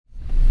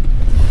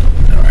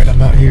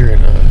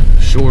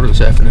shorter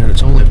this afternoon.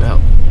 It's only about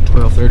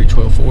 12:30,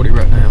 12:40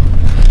 right now.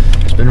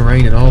 It's been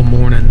raining all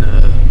morning.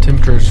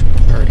 Temperatures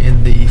are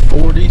in the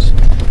 40s,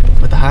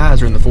 but the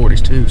highs are in the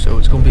 40s too, so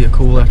it's going to be a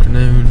cool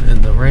afternoon,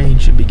 and the rain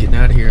should be getting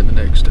out of here in the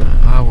next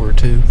hour or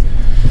two.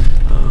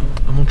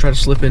 I'm going to try to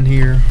slip in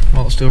here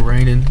while it's still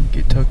raining,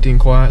 get tucked in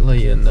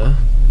quietly, and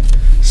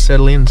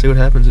settle in and see what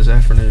happens this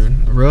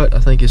afternoon. The rut,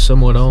 I think, is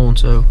somewhat on,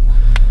 so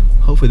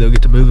hopefully they'll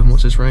get to moving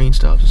once this rain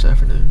stops this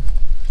afternoon.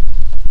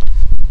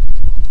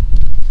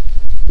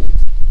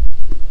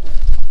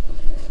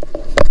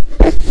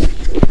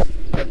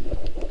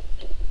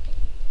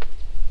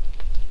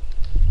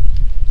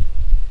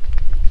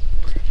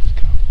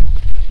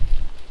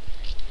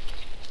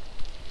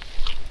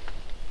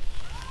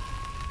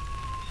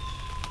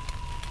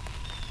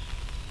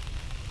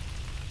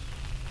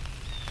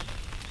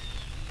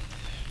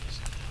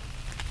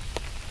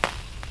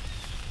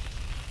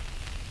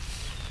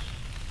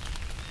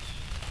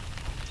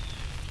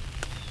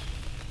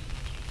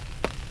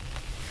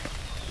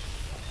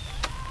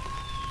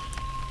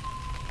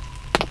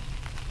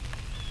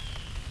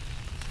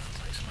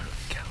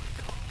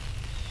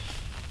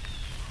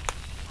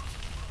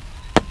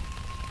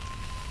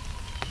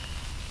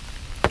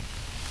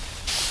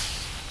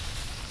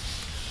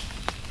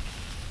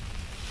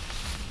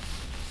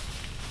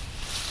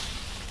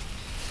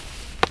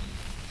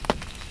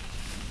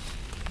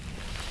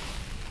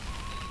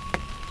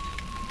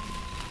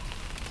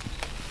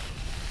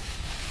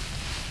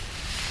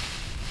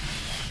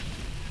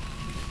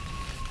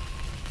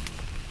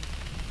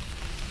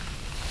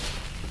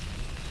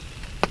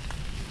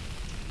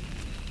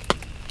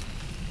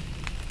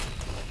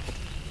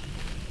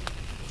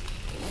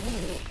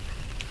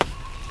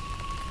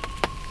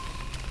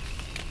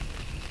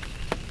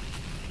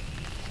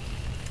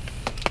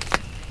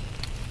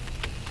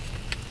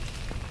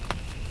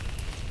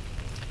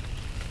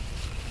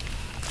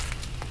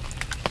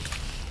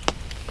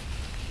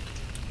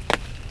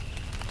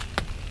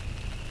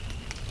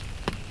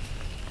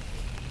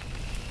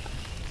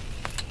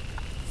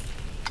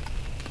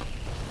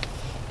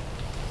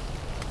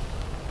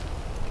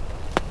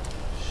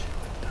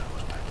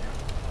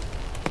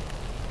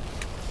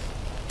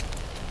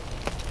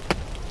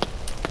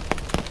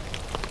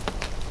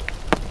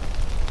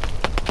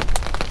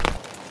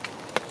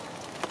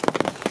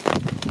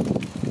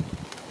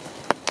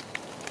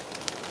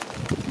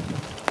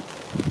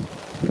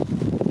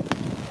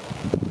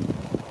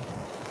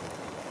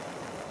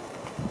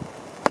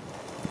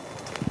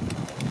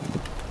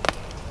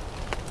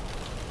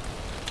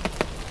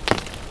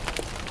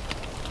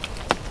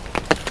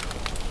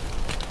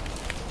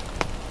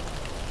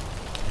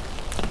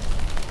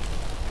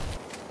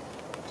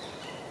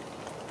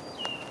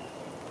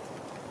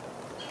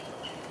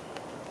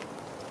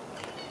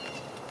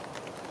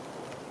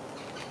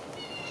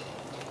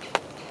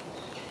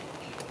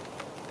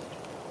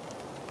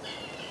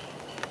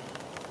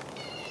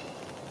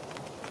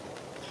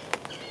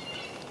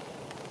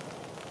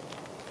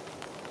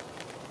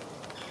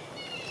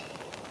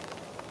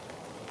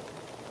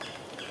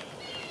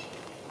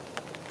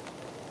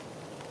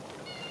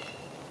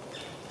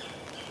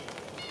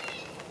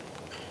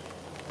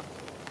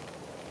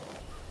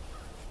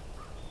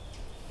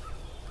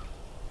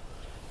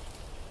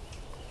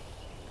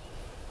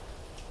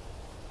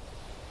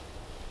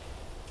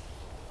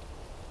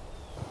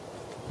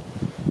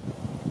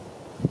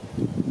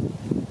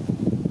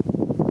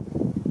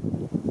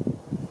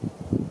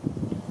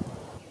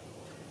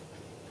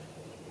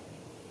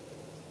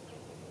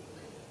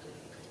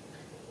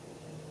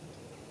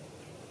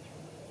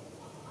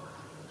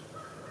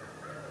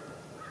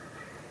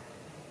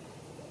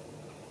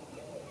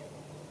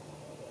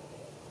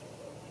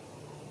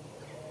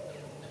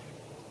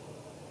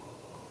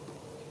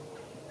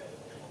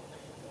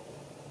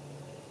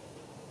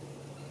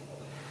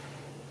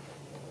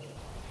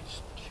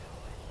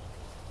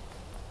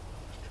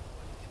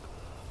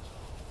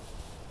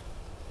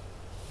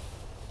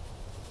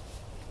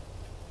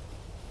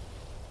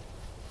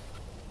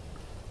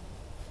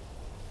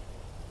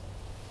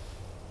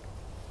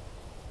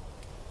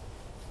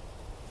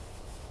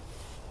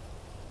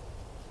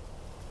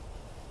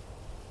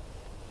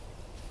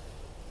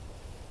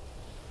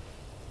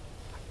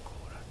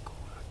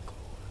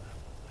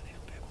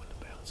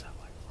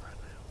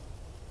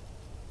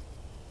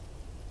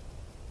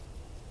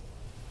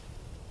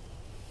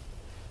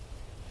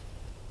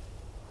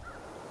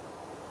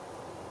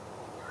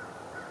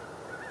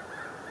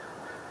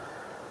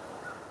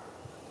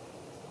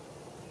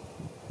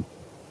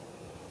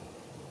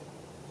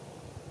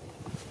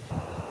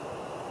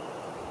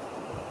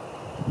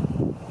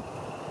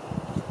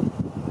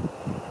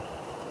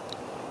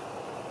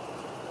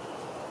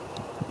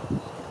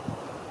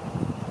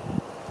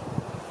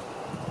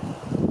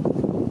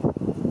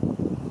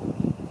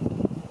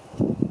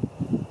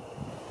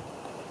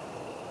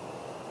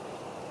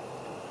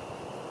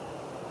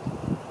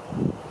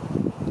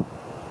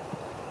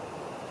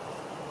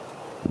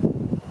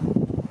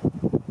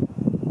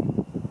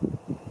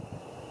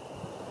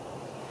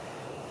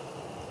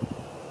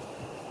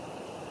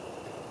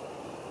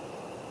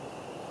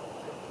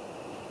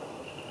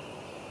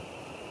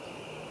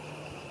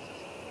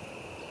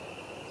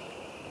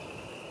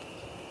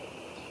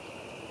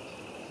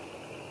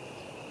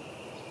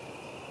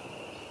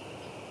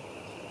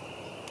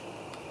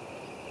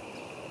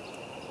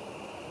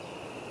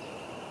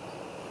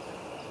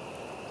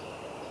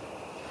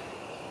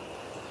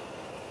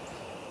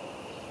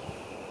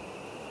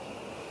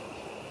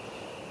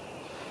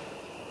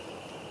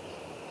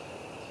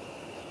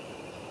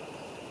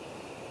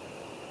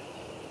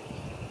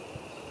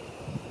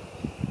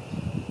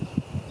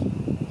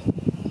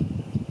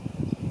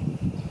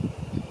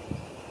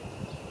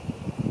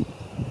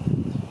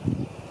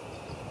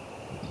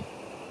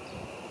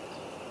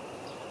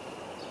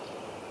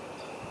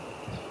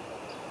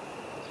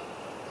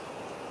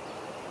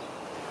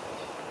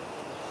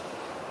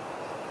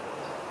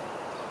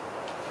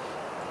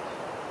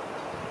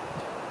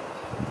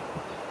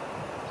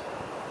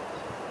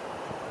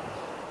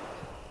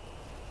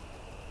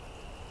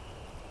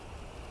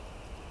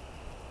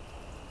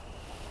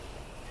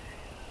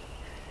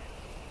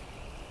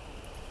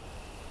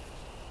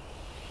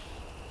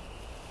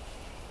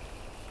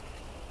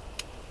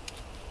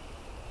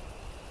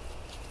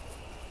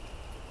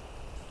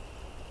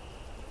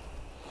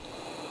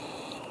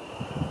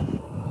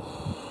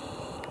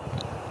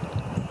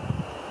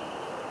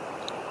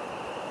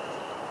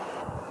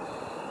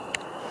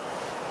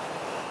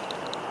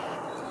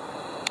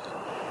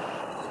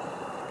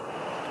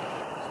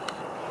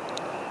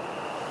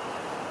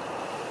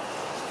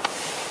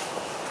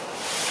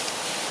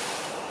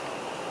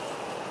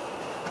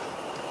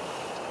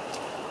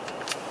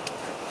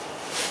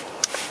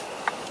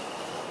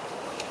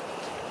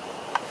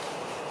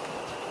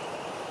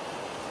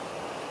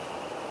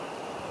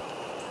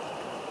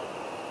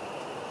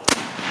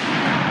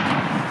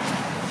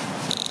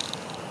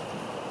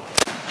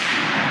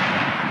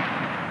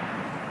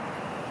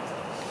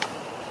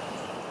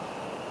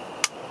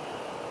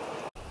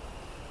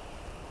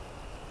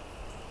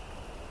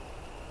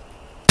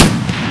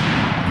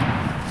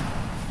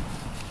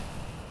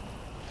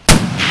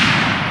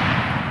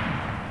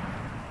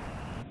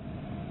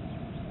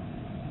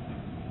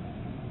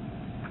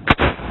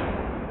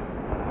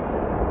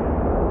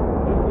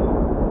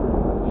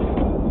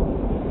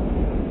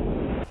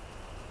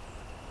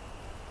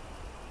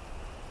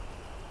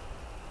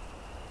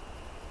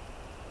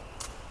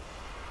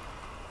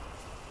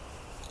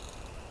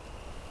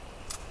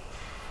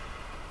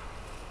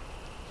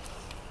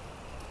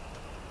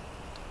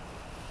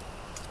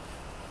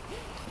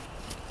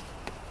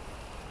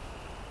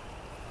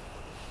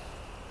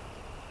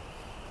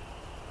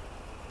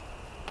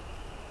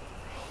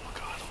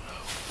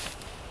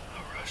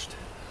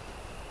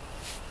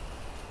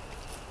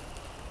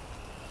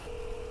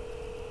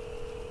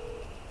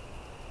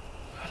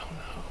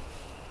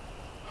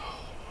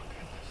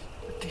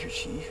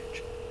 deer's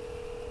huge.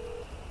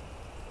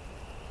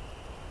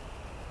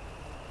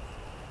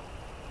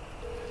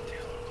 Deer,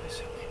 look, please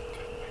help me.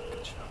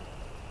 Good shot.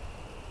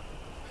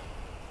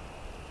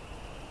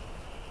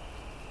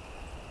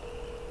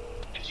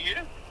 Did you get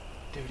him?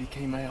 Dude, he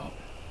came out.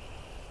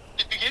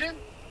 Did you get him?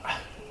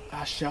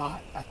 I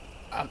shot.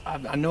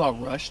 I know I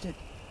rushed it.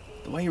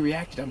 The way he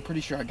reacted, I'm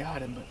pretty sure I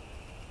got him, but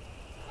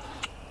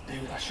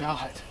dude, I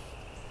shot.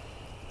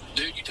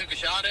 Dude, you took a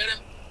shot at him?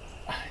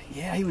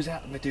 Yeah, he was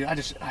out, but dude, I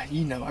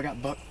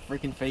got buck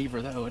freaking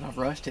fever though, and I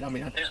rushed it. I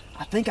mean,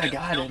 I think I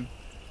got him.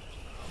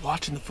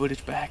 Watching the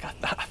footage back,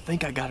 I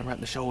think I got him right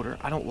in the shoulder.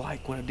 I don't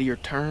like when a deer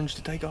turns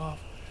to take off,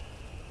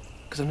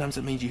 because sometimes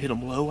it means you hit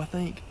them low, I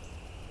think,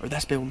 or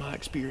that's been my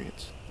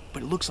experience.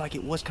 But it looks like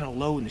it was kind of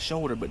low in the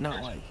shoulder, but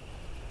not like.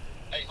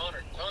 Hey,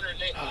 Hunter and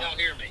Nick, can y'all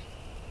hear me?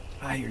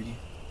 I hear you.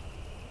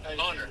 Hey,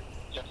 Hunter,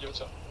 yeah, what's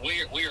up?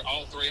 We're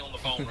all three on the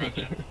phone right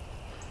now.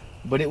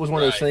 But it was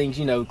one of those things,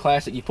 you know,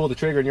 classic. You pull the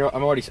trigger and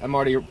I'm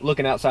already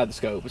looking outside the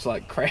scope. It's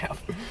like crap.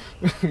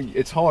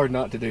 It's hard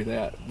not to do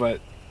that.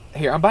 But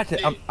here, I'm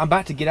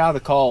about to get out of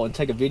the call and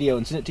take a video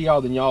and send it to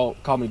y'all. Then y'all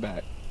call me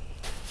back.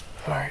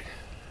 All right.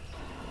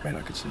 Man,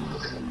 I could see you.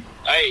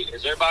 Hey,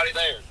 is everybody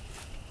there?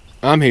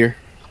 I'm here.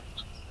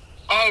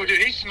 Oh, dude,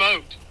 he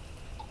smoked.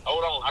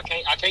 Hold on, I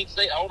can't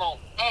see. Hold on.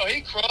 Oh,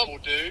 he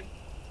crumbled, dude.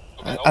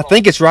 Okay, I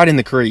think it's right in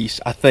the crease.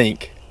 I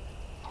think.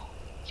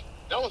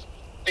 That was.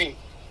 Hey,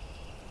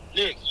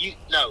 Nick, you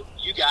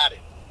got it.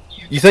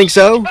 You think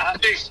so? Nick, I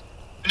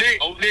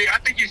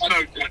think you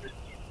smoked it.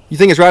 You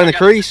think it's right in the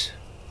crease?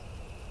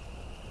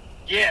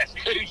 Yes,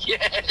 dude,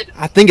 yes.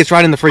 I think it's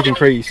right in the freaking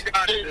crease.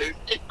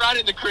 It's right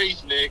in the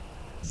crease, Nick.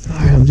 All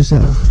right, I'm just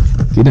out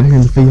getting out here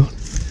in the field.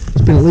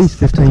 It's been at least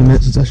 15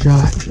 minutes since I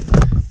shot.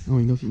 I don't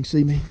even know if you can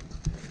see me.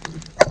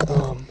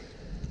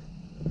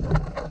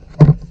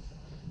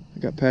 I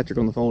got Patrick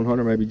on the phone.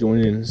 Hunter may be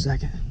joining in a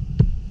second.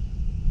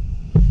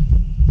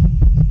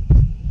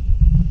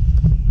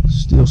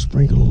 Still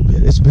sprinkle a little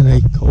bit. It's been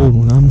a cold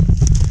one.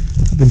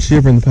 I've been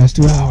shivering the past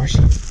 2 hours.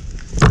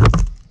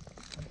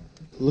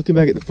 Looking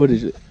back at the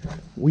footage,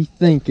 we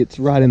think it's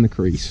right in the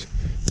crease.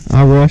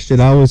 I rushed it.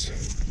 I'm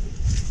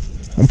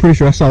pretty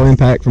sure I saw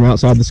impact from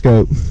outside the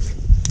scope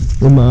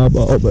with my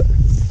eyeball, but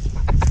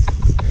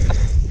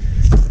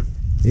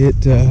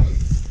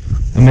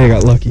I may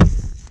have got lucky.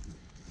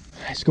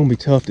 It's gonna be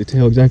tough to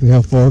tell exactly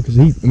how far because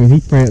he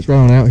pranced right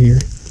on out here.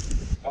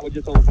 I was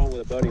just on the phone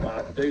with a buddy of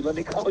mine. Dude, let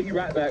me call you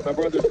right back. My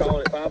brother's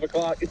calling at 5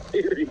 o'clock. It's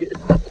serious.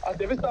 I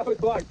said, it's 5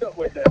 o'clock. Something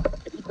went down.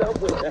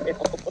 Something went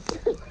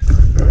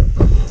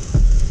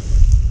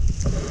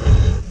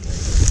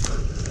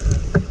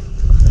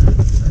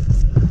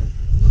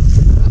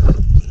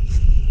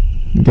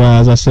down.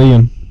 Guys, I see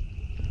him.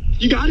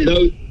 You got it,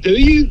 though. Do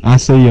you? I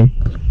see him.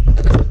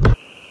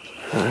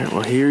 Alright,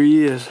 well, here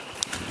he is.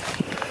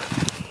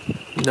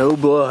 No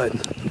blood.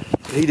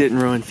 He didn't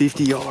run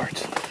 50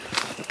 yards.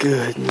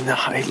 Good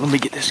night. Let me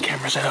get this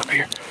camera set up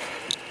here.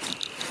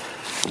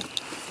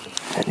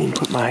 Hadn't even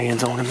put my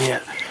hands on him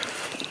yet.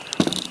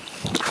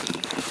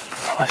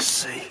 Let's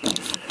see.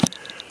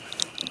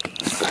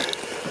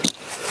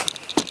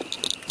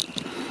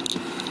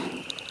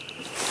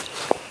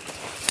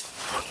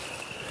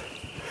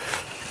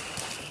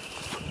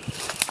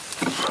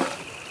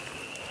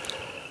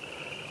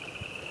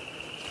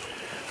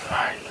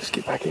 Alright, let's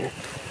get back here.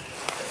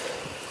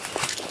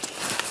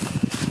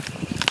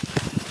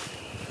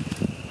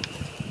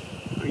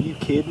 Are you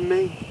kidding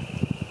me?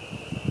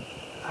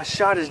 I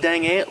shot his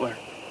dang antler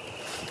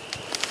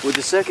with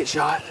the second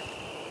shot.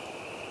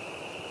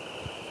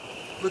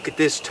 Look at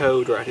this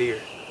toad right here.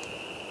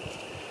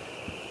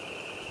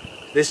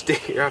 This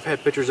deer, I've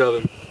had pictures of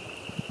him.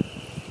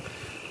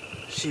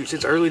 Shoot,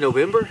 since early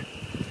November.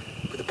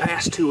 For the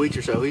past 2 weeks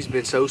or so, he's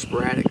been so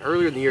sporadic.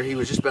 Earlier in the year, he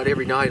was just about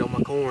every night on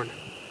my corn.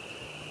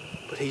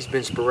 But he's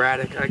been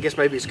sporadic. I guess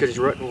maybe it's because he's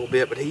rutting a little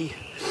bit, but he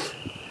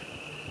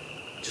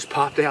just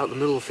popped out in the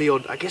middle of the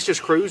field. I guess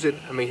just cruising.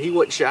 I mean, he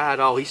wasn't shy at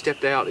all. He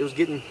stepped out. It was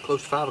getting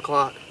close to 5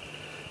 o'clock.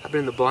 I've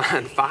been in the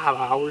blind 5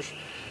 hours.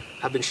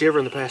 I've been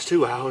shivering the past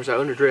 2 hours. I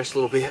underdressed a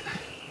little bit.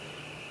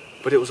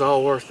 But it was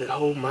all worth it.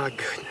 Oh my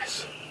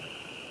goodness.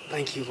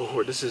 Thank you,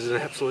 Lord. This is an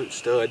absolute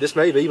stud. This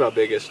may be my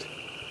biggest.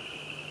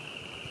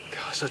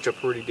 God, such a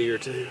pretty deer,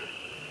 too.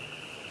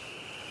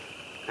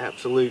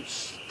 Absolute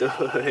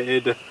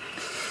stud.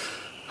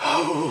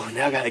 Oh,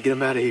 now I gotta get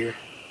him out of here.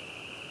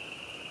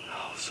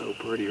 Oh, so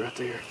pretty right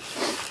there.